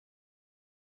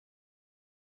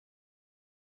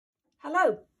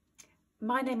Hello,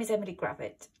 my name is Emily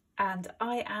Gravett and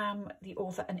I am the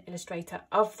author and illustrator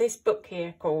of this book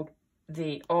here called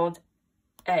The Odd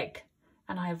Egg.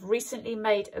 And I have recently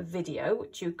made a video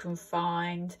which you can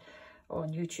find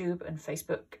on YouTube and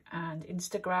Facebook and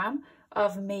Instagram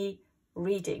of me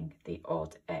reading The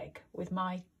Odd Egg with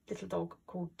my little dog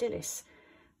called Dillis.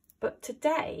 But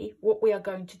today what we are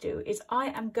going to do is I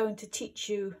am going to teach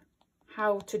you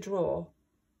how to draw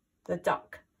the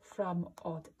duck from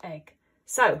Odd Egg.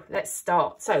 So let's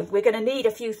start. So we're going to need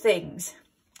a few things.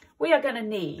 We are going to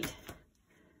need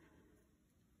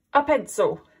a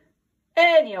pencil.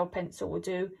 Any old pencil will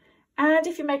do. And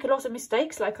if you make a lot of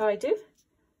mistakes like I do,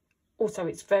 also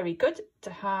it's very good to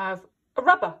have a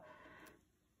rubber.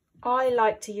 I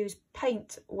like to use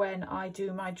paint when I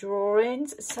do my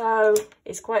drawings, so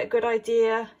it's quite a good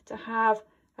idea to have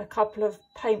a couple of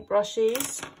paint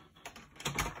brushes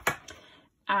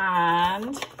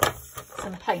and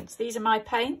some paints. These are my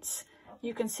paints.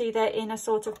 You can see they're in a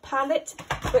sort of palette,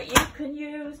 but you can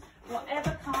use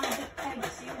whatever kind of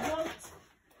paints you want.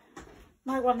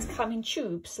 My ones come in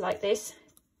tubes like this,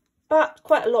 but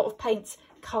quite a lot of paints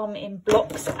come in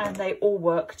blocks and they all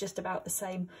work just about the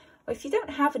same. If you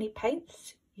don't have any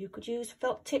paints, you could use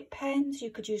felt tip pens, you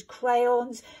could use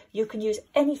crayons, you can use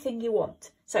anything you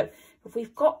want. So if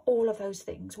we've got all of those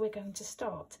things, we're going to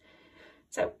start.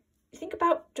 So think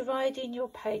about dividing your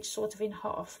page sort of in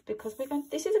half, because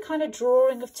this is a kind of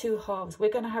drawing of two halves.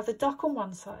 We're going to have the duck on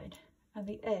one side and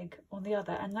the egg on the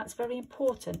other, and that's very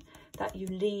important that you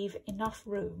leave enough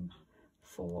room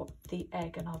for the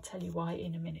egg, and I'll tell you why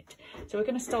in a minute. So we're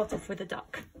going to start off with the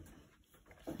duck.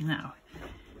 Now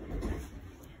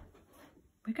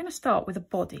we're going to start with a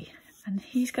body, and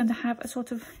he's going to have a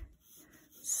sort of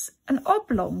an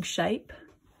oblong shape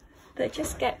that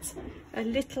just gets a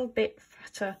little bit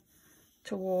fatter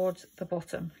towards the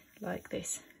bottom like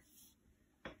this.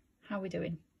 How are we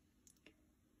doing?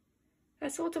 A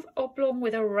sort of oblong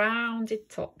with a rounded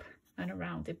top and a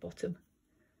rounded bottom.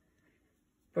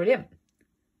 Brilliant.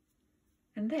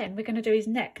 And then we're going to do his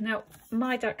neck. Now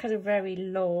my duck has a very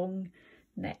long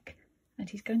neck and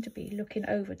he's going to be looking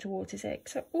over towards his egg.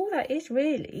 So all that is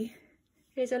really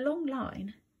is a long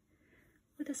line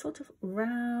with a sort of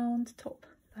round top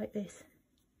like this.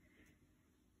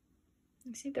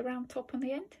 You see the round top on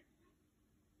the end?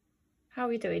 How are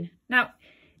we doing? Now,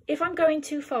 if I'm going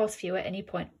too fast for you at any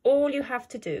point, all you have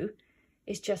to do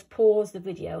is just pause the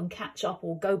video and catch up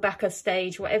or go back a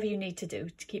stage, whatever you need to do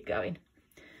to keep going.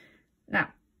 Now,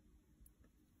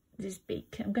 this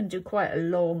beak, I'm going to do quite a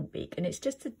long beak, and it's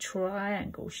just a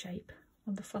triangle shape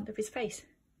on the front of his face.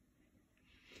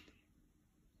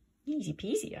 Easy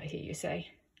peasy, I hear you say.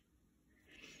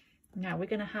 Now we're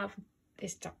going to have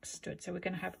this duck stood, so we're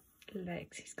going to have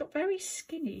legs. He's got very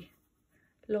skinny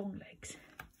long legs.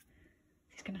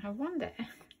 He's going to have one there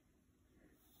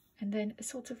and then a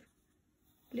sort of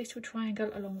little triangle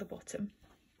along the bottom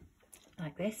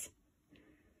like this.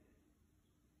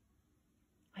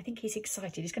 I think he's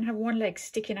excited. He's going to have one leg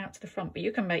sticking out to the front, but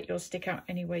you can make yours stick out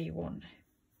any way you want.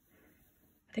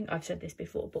 I think I've said this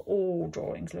before, but all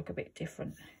drawings look a bit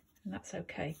different, and that's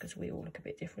okay because we all look a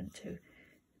bit different too.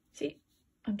 See,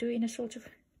 I'm doing a sort of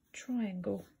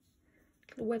triangle,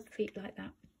 little web feet like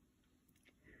that.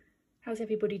 How's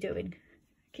everybody doing?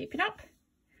 Keeping up?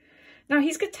 Now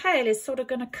his tail is sort of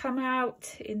going to come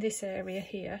out in this area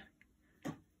here,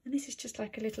 and this is just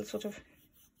like a little sort of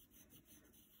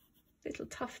little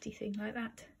tufty thing like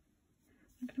that.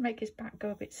 I'm going to make his back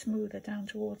go a bit smoother down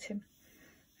towards him.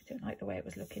 I don't like the way it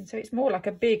was looking, so it's more like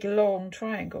a big long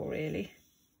triangle really.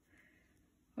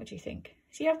 What do you think?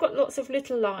 See, I've got lots of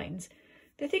little lines.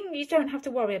 The thing you don't have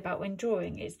to worry about when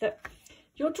drawing is that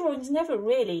your drawings never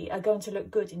really are going to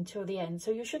look good until the end.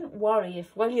 So you shouldn't worry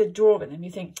if while you're drawing them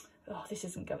you think, oh, this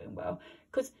isn't going well.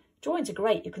 Because drawings are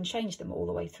great. You can change them all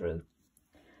the way through.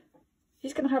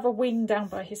 He's going to have a wing down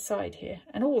by his side here.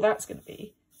 And all that's going to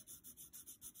be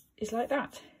is like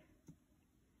that.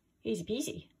 Easy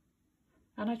peasy.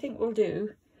 And I think we'll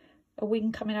do a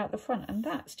wing coming out the front. And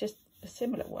that's just a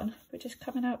similar one, but just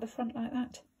coming out the front like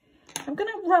that. I'm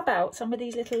going to rub out some of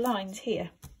these little lines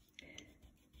here.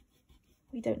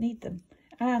 We don't need them.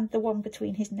 And the one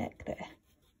between his neck there.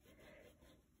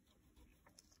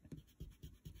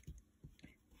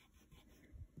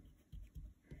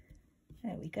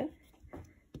 There we go.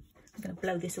 I'm going to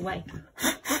blow this away.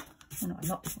 Oh, no, I'm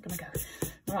not. I'm going to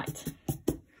go. Right.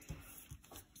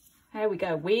 There we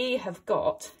go. We have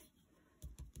got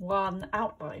one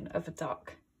outline of a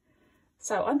duck.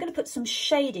 So I'm going to put some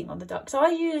shading on the duck. So I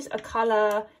use a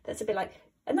colour that's a bit like,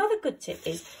 another good tip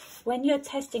is when you're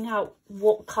testing out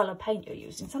what colour paint you're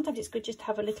using, sometimes it's good just to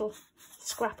have a little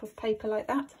scrap of paper like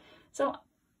that. So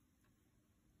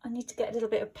I need to get a little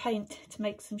bit of paint to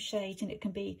make some shades, and it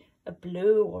can be a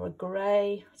blue or a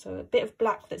grey, so a bit of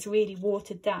black that's really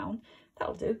watered down,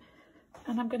 that'll do.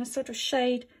 And I'm going to sort of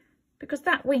shade, because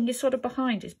that wing is sort of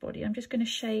behind his body, I'm just going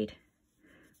to shade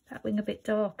that wing a bit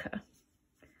darker,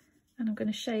 and I'm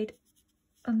going to shade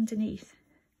underneath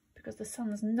because the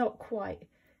sun's not quite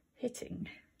hitting.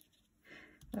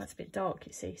 Well, that's a bit dark,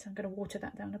 you see, so I'm going to water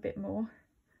that down a bit more.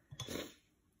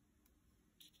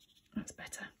 That's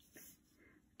better.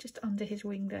 Just under his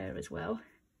wing there as well.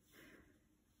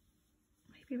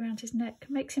 Maybe around his neck.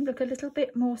 Makes him look a little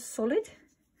bit more solid,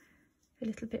 a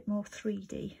little bit more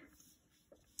 3D.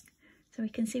 So we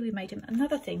can see we made him.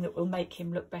 Another thing that will make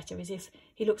him look better is if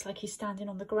he looks like he's standing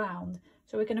on the ground.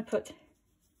 So we're going to put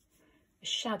a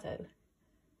shadow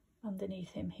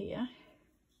underneath him here.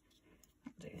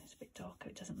 It's a bit darker,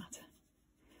 it doesn't matter.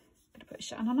 I'm going to put a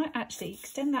shadow, and I might actually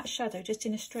extend that shadow just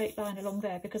in a straight line along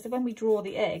there, because when we draw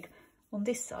the egg on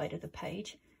this side of the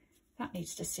page, that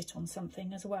needs to sit on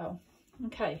something as well.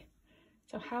 Okay,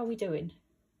 so how are we doing?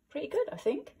 Pretty good, I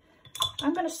think.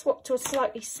 I'm going to swap to a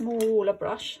slightly smaller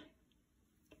brush,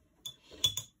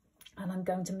 and I'm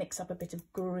going to mix up a bit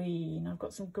of green. I've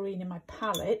got some green in my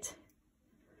palette.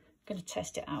 I'm going to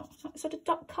test it out. That sort of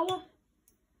duck colour.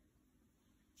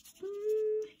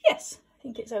 Yes, I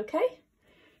think it's okay.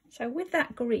 So with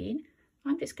that green,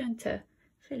 I'm just going to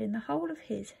fill in the whole of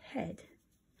his head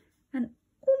and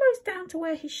almost down to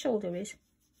where his shoulder is,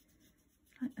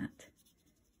 like that.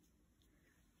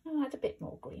 I'll add a bit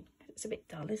more green. It's a bit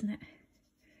dull, isn't it?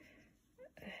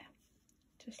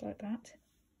 Just like that.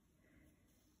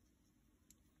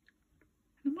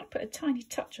 And I might put a tiny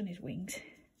touch on his wings,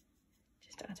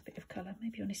 just to add a bit of colour,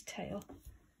 maybe on his tail.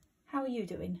 How are you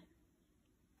doing?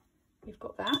 We've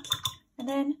got that, and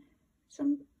then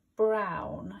some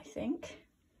brown, I think.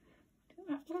 I think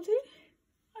that will do.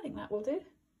 I think that will do.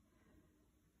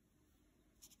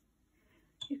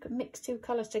 You can mix two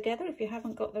colours together if you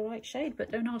haven't got the right shade,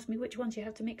 but don't ask me which ones you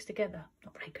have to mix together.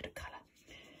 Not very good at colour.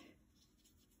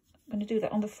 I'm going to do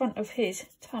that on the front of his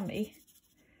tummy,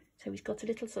 so he's got a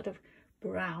little sort of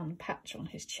brown patch on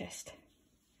his chest.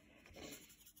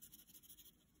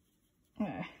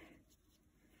 There.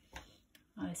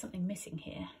 Oh, there's something missing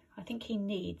here. I think he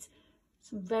needs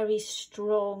some very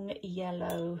strong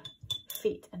yellow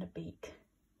feet and a beak.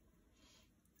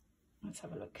 Let's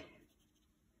have a look.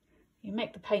 You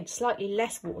make the paint slightly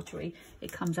less watery,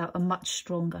 it comes out a much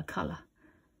stronger colour.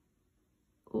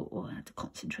 Oh, I had to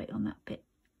concentrate on that bit.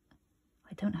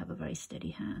 I don't have a very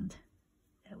steady hand.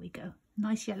 There we go.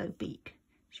 Nice yellow beak.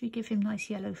 Should we give him nice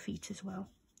yellow feet as well?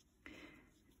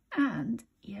 And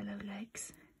yellow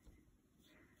legs.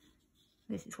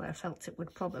 This is where I felt it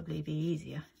would probably be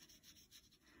easier.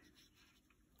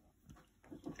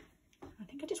 I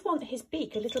think I just want his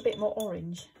beak a little bit more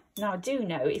orange. Now I do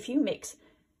know if you mix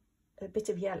a bit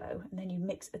of yellow and then you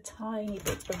mix a tiny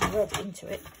bit of red into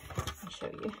it, I'll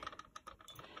show you.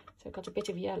 So I've got a bit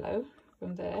of yellow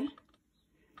from there,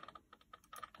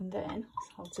 and then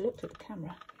it's hard to look through the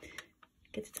camera.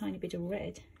 Get a tiny bit of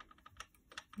red,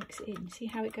 mix it in. See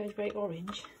how it goes very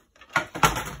orange?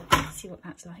 Let's see what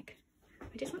that's like.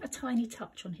 I just want a tiny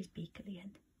touch on his beak at the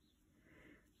end.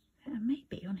 And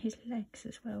maybe on his legs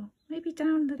as well. Maybe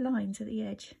down the lines at the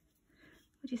edge.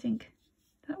 What do you think?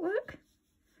 That work?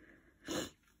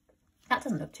 That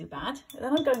doesn't look too bad. And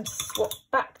then I'm going to swap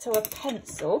back to a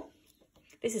pencil.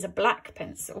 This is a black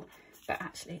pencil, but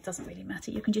actually it doesn't really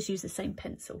matter. You can just use the same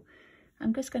pencil.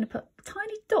 I'm just going to put a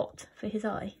tiny dot for his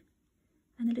eye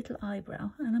and a little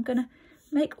eyebrow. And I'm going to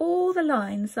make all the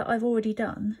lines that I've already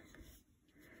done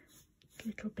a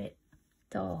little bit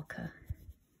darker,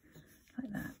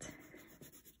 like that.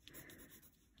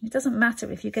 And it doesn't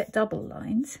matter if you get double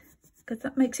lines, because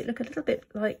that makes it look a little bit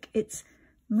like it's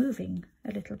moving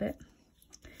a little bit.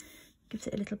 Gives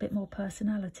it a little bit more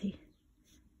personality.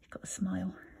 He's got a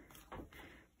smile.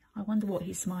 I wonder what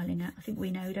he's smiling at. I think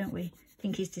we know, don't we? I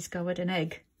think he's discovered an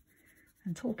egg.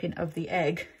 And talking of the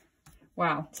egg,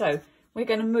 wow. So we're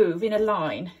going to move in a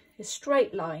line, a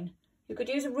straight line. You could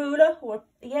use a ruler or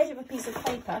the edge of a piece of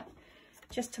paper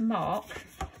just to mark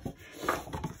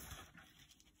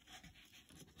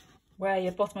where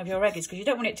your bottom of your egg is, because you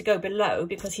don't want it to go below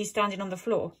because he's standing on the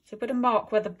floor. So put a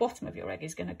mark where the bottom of your egg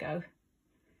is going to go.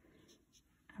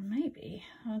 And maybe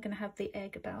I'm going to have the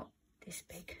egg about this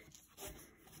big.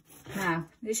 Now,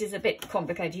 this is a bit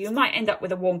complicated. You might end up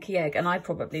with a wonky egg, and I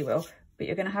probably will, but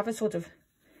you're going to have a sort of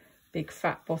big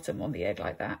fat bottom on the egg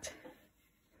like that.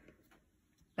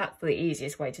 That's the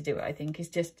easiest way to do it, I think, is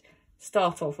just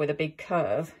start off with a big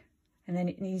curve and then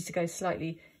it needs to go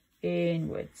slightly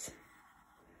inwards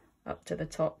up to the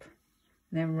top,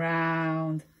 and then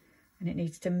round, and it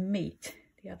needs to meet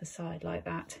the other side like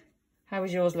that. How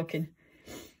is yours looking?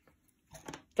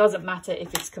 Doesn't matter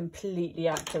if it's completely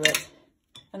accurate.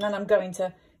 And then I'm going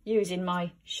to, using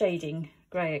my shading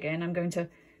grey again, I'm going to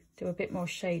do a bit more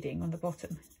shading on the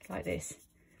bottom like this.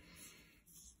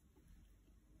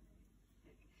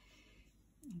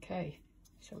 Okay,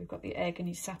 so we've got the egg and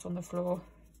he's sat on the floor.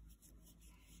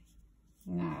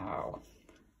 Now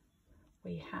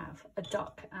we have a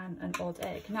duck and an odd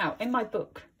egg. Now in my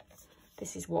book,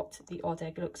 this is what the odd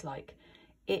egg looks like.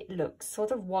 It looks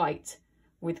sort of white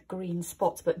with green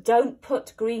spots, but don't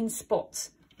put green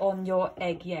spots on your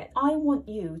egg yet. I want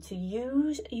you to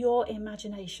use your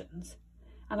imaginations,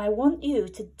 and I want you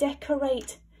to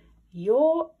decorate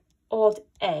your odd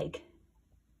egg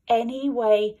any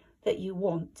way that you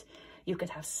want. You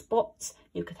could have spots,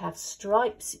 you could have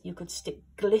stripes, you could stick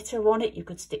glitter on it, you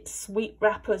could stick sweet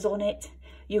wrappers on it,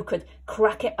 you could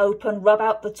crack it open, rub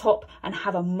out the top and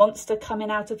have a monster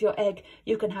coming out of your egg.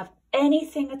 You can have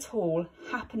anything at all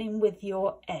happening with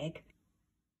your egg.